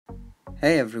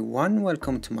Hey everyone,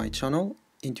 welcome to my channel.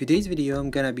 In today's video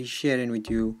I'm gonna be sharing with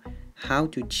you how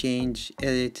to change,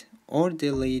 edit or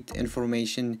delete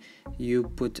information you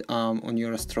put on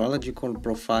your astrological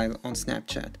profile on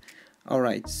Snapchat.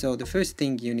 Alright, so the first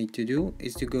thing you need to do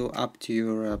is to go up to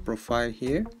your profile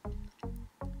here,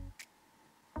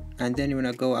 and then you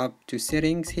wanna go up to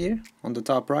settings here on the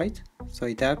top right, so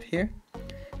you tap here.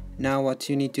 Now what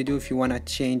you need to do if you wanna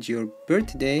change your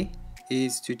birthday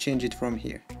is to change it from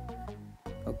here.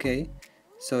 Okay,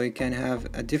 so you can have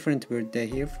a different birthday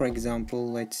here. For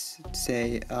example, let's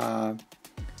say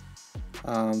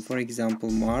for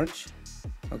example March.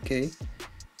 Okay,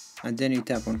 and then you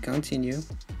tap on continue,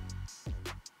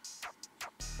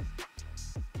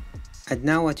 and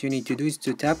now what you need to do is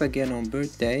to tap again on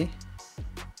birthday,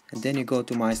 and then you go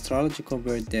to my astrological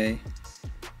birthday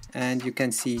and you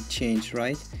can see change.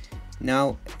 Right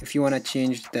now if you want to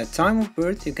change the time of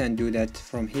birth, you can do that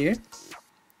from here.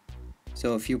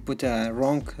 So if you put a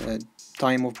wrong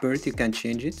time of birth, you can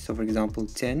change it. So for example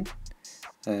 10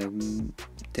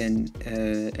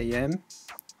 a.m.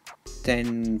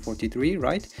 10:43,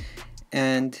 right?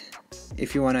 And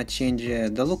if you want to change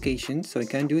the location, so you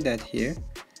can do that here.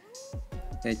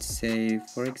 Let's say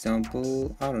for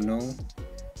example, I don't know,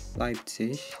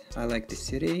 Leipzig. I like the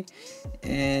city,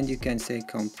 and you can say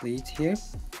complete here.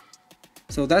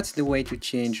 So that's the way to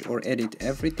change or edit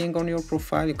everything on your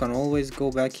profile. You can always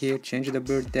go back here, change the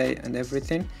birthday and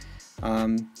everything.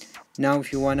 Now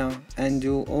if you wanna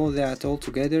undo all that all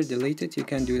together, delete it, you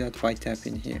can do that by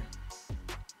tapping here.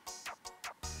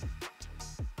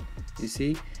 You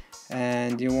see,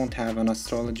 and you won't have an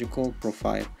astrological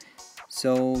profile.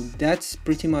 So that's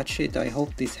pretty much it. I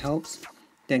hope this helps.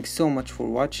 Thanks so much for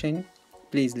watching.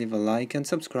 Please leave a like and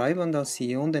subscribe, and I'll see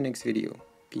you on the next video.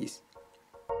 Peace.